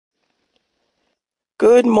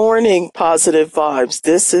Good morning, positive vibes.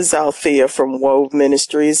 This is Althea from Wove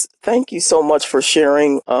Ministries. Thank you so much for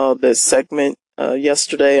sharing this segment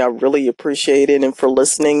yesterday. I really appreciate it, and for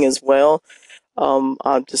listening as well.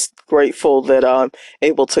 I'm just grateful that I'm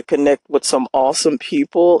able to connect with some awesome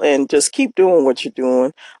people and just keep doing what you're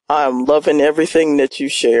doing. I'm loving everything that you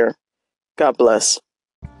share. God bless.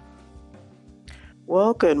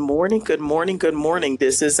 Well, good morning, good morning, good morning.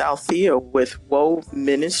 This is Althea with Wove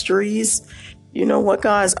Ministries. You know what,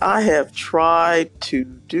 guys? I have tried to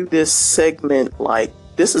do this segment like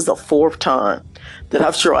this is the fourth time that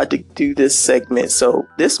I've tried to do this segment. So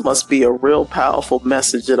this must be a real powerful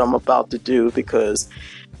message that I'm about to do because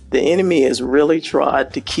the enemy has really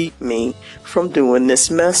tried to keep me from doing this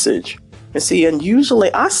message. And see, and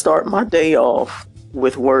usually I start my day off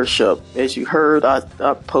with worship. As you heard, I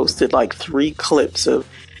posted like 3 clips of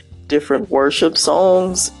different worship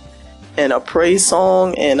songs and a praise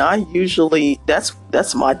song, and I usually that's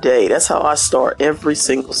my day. That's how I start every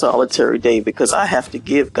single solitary day because I have to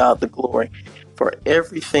give God the glory for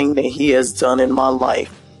everything that he has done in my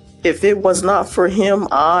life. If it was not for him,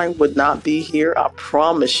 I would not be here. I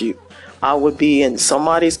promise you. I would be in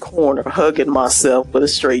somebody's corner hugging myself with a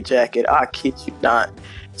straitjacket. I kid you not.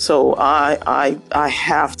 So I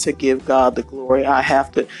have to give God the glory.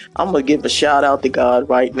 I'm gonna give a shout out to God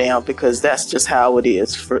right now because that's just how it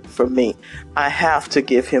is for me. I have to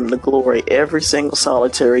give him the glory every single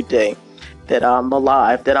solitary day that I'm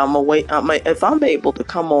alive, that I'm awake. If I'm able to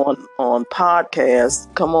come on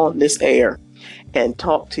podcast, come on this air and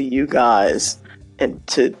talk to you guys and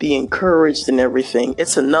to be encouraged and everything,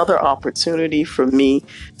 it's another opportunity for me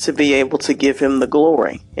to be able to give him the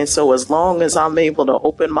glory. And so as long as I'm able to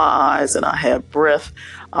open my eyes and I have breath,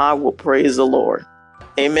 I will praise the Lord.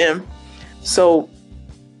 Amen. So,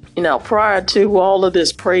 prior to all of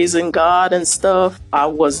this praising God and stuff, I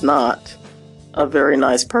was not a very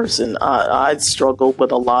nice person. I struggled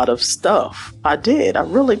with a lot of stuff. I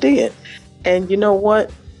really did. And you know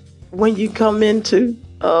what? When you come into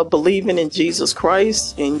believing in Jesus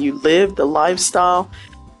Christ and you live the lifestyle,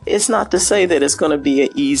 it's not to say that it's going to be an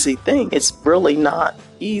easy thing. It's really not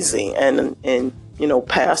easy. And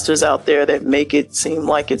pastors out there that make it seem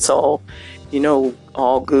like it's all,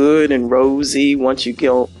 all good and rosy once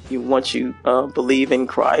you believe in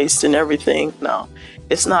Christ and everything. No,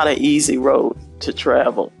 it's not an easy road to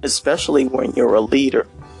travel, especially when you're a leader.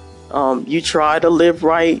 You try to live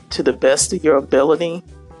right to the best of your ability,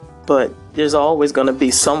 but there's always going to be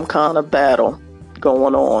some kind of battle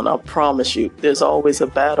going on. I promise you, there's always a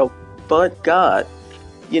battle. But God,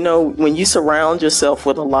 when you surround yourself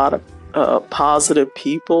with a lot of positive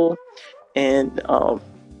people and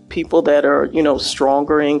people that are,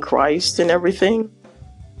 stronger in Christ and everything,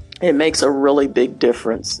 it makes a really big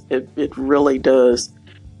difference. It really does.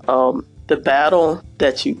 The battle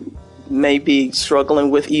that you may be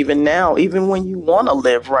struggling with even now, even when you want to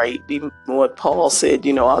live right, even what Paul said,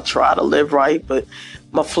 I'll try to live right, but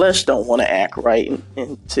my flesh don't want to act right.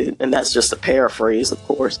 And that's just a paraphrase, of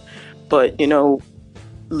course. But,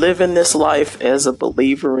 living this life as a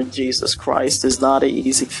believer in Jesus Christ is not an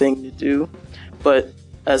easy thing to do. But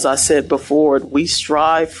as I said before, we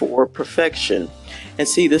strive for perfection. And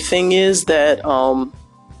see, the thing is that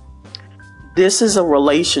this is a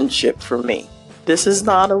relationship for me. This is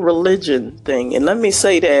not a religion thing. And let me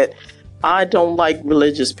say that I don't like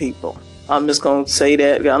religious people. I'm just going to say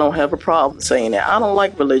that. I don't have a problem saying that. I don't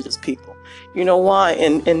like religious people. You know why?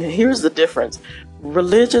 And here's the difference.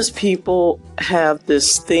 Religious people have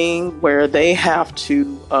this thing where they have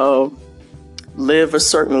to live a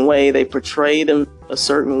certain way. They portray them a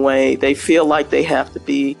certain way. They feel like they have to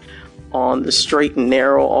be on the straight and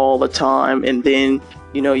narrow all the time. And then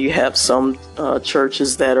you have some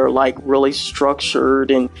churches that are like really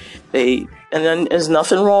structured and then there's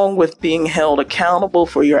nothing wrong with being held accountable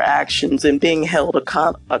for your actions and being held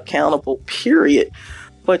accountable, period.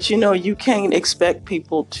 But, you can't expect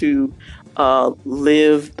people to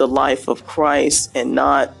live the life of Christ and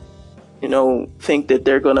not, think that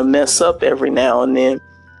they're going to mess up every now and then.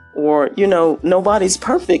 Or, nobody's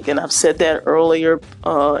perfect. And I've said that earlier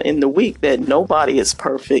in the week that nobody is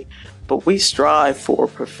perfect, but we strive for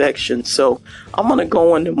perfection. So I'm going to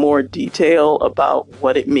go into more detail about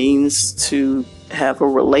what it means to have a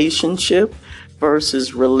relationship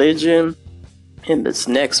versus religion in this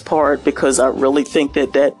next part, because I really think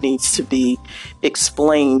that needs to be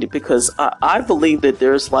explained, because I believe that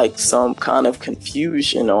there's like some kind of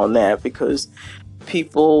confusion on that, because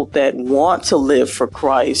people that want to live for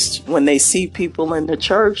Christ, when they see people in the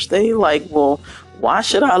church, they like, well, why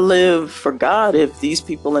should I live for God if these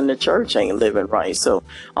people in the church ain't living right? So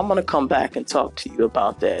I'm going to come back and talk to you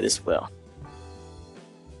about that as well.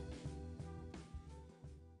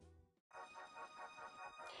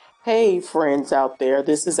 Hey, friends out there,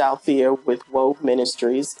 this is Althea with Wove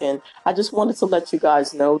Ministries, and I just wanted to let you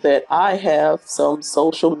guys know that I have some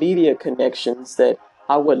social media connections that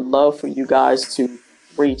I would love for you guys to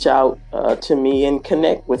reach out to me and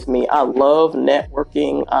connect with me. I love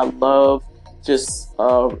networking. I love just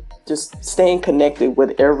just staying connected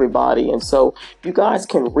with everybody, and so you guys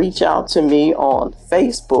can reach out to me on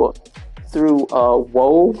Facebook through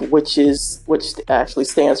WOVE, which actually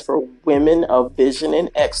stands for Women of Vision and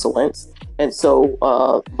Excellence. And so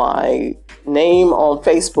my name on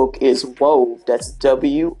Facebook is WOVE. That's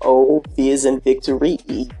WOV as in Victory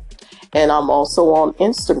E. And I'm also on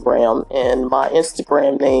Instagram, and my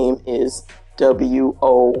Instagram name is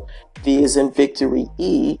WOV as in Victory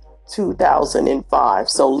E 2005.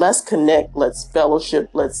 So let's connect, let's fellowship,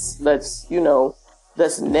 let's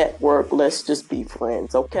network, let's just be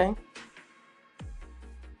friends, okay?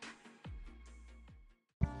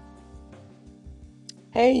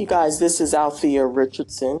 Hey, you guys, this is Althea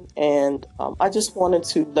Richardson, and I just wanted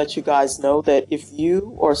to let you guys know that if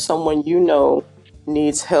you or someone you know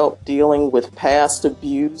needs help dealing with past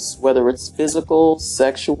abuse, whether it's physical,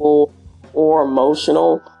 sexual, or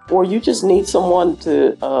emotional, or you just need someone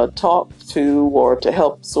to talk to or to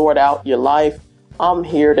help sort out your life, I'm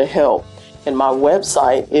here to help. And my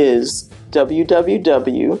website is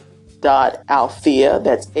www.althea,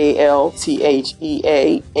 that's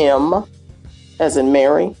ALTHEAM, as in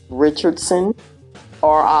Mary, Richardson,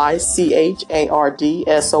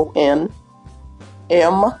 RICHARDSON,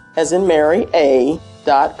 M as in Mary,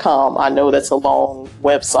 A.com. I know that's a long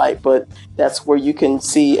website, but that's where you can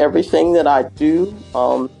see everything that I do,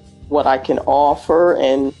 what I can offer,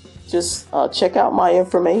 and just check out my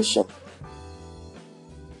information.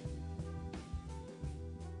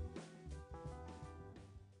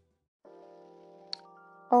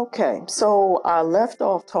 Okay, so I left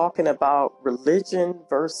off talking about religion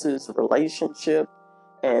versus relationship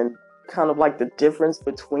and kind of like the difference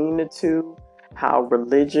between the two, how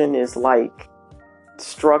religion is like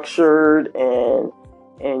structured and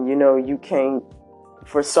you can't,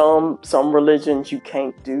 for some religions you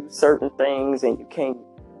can't do certain things, and you can't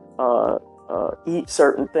uh, eat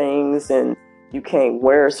certain things, and you can't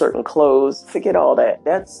wear certain clothes. Forget all that.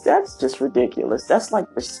 That's just ridiculous. That's like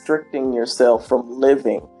restricting yourself from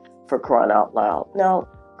living, for crying out loud. Now,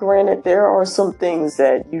 granted, there are some things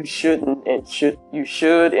that you should and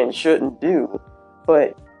shouldn't do,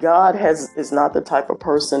 but God is not the type of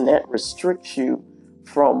person that restricts you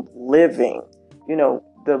from living.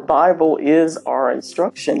 The Bible is our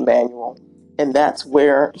instruction manual, and that's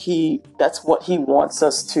what he wants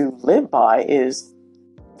us to live by, is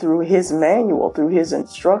through his manual, through his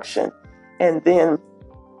instruction. And then,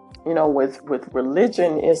 with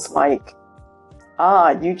religion, it's like,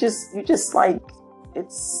 you just like,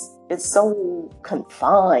 it's so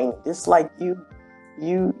confined. It's like you're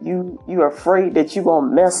afraid that you're gonna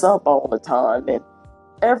mess up all the time, and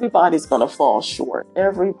everybody's going to fall short.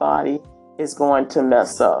 Everybody is going to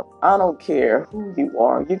mess up. I don't care who you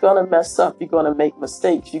are. You're going to mess up. You're going to make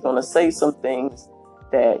mistakes. You're going to say some things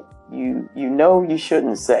that you know you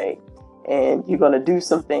shouldn't say. And you're going to do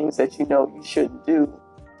some things that you know you shouldn't do.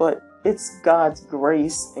 But it's God's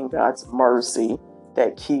grace and God's mercy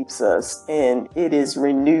that keeps us. And it is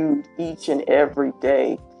renewed each and every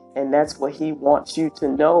day. And that's what he wants you to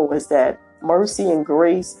know, is that mercy and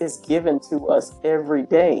grace is given to us every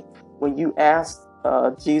day. When you ask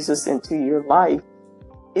Jesus into your life,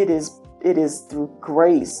 it is through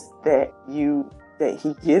grace that he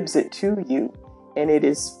gives it to you, and it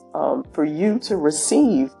is for you to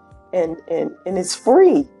receive, and it's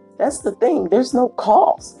free. That's the thing. There's no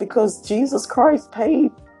cost, because Jesus Christ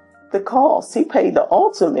paid the cost. He paid the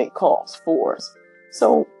ultimate cost for us.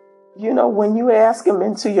 So, when you ask him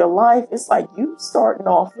into your life, it's like you starting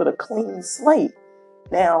off with a clean slate.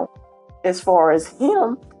 Now, as far as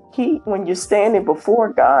him, when you're standing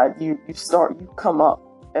before God, you come up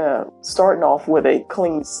starting off with a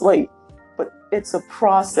clean slate. But it's a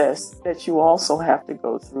process that you also have to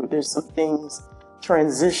go through. There's some things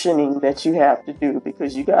transitioning that you have to do,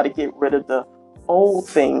 because you got to get rid of the old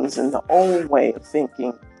things and the old way of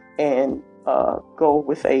thinking, and go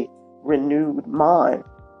with a renewed mind.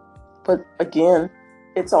 But again,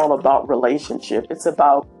 it's all about relationship. It's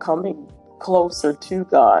about coming closer to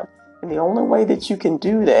God. And the only way that you can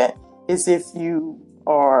do that is if you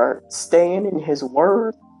are staying in his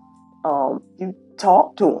word. You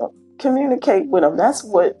talk to him, communicate with him. That's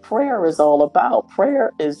what prayer is all about.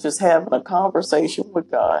 Prayer is just having a conversation with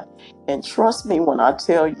God. And trust me when I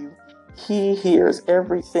tell you, he hears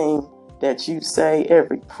everything that you say,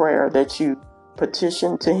 every prayer that you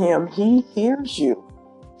petition to him. He hears you.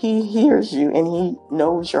 He hears you and he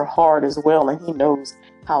knows your heart as well, and he knows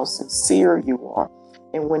how sincere you are.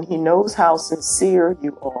 And when he knows how sincere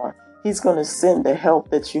you are, he's going to send the help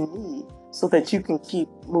that you need so that you can keep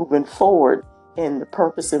moving forward in the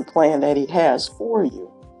purpose and plan that he has for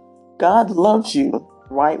you. God loves you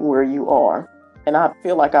right where you are. And I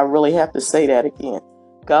feel like I really have to say that again.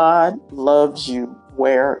 God loves you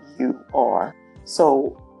where you are.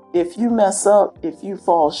 So if you mess up, if you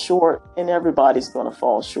fall short, and everybody's going to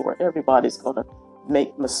fall short, everybody's going to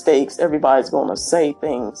make mistakes, everybody's going to say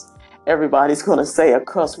things, everybody's going to say a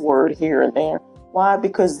cuss word here and there. Why?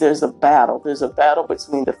 Because there's a battle. There's a battle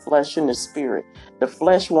between the flesh and the spirit. The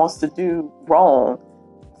flesh wants to do wrong.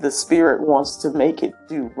 The spirit wants to make it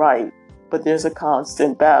do right. But there's a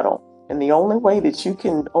constant battle. And the only way that you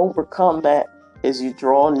can overcome that is you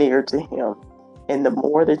draw near to him. And the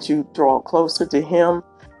more that you draw closer to him,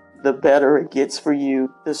 the better it gets for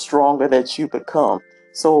you, the stronger that you become.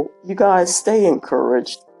 So you guys stay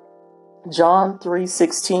encouraged. John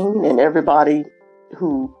 3:16, and everybody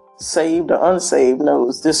who saved or unsaved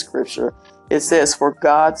knows this scripture. It says, "For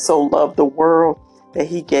God so loved the world that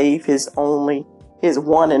he gave his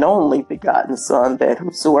one and only begotten Son, that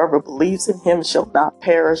whosoever believes in him shall not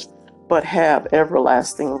perish, but have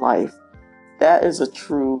everlasting life." That is a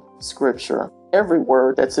true scripture. Every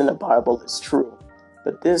word that's in the Bible is true.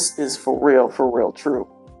 But this is for real true.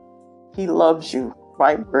 He loves you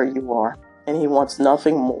right where you are, and he wants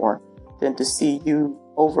nothing more than to see you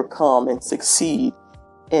overcome and succeed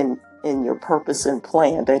in your purpose and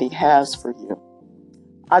plan that he has for you.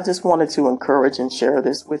 I just wanted to encourage and share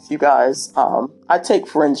this with you guys. I take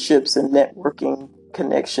friendships and networking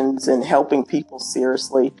connections and helping people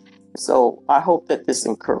seriously. So I hope that this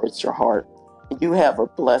encouraged your heart. You have a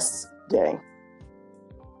blessed day.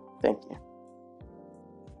 Thank you.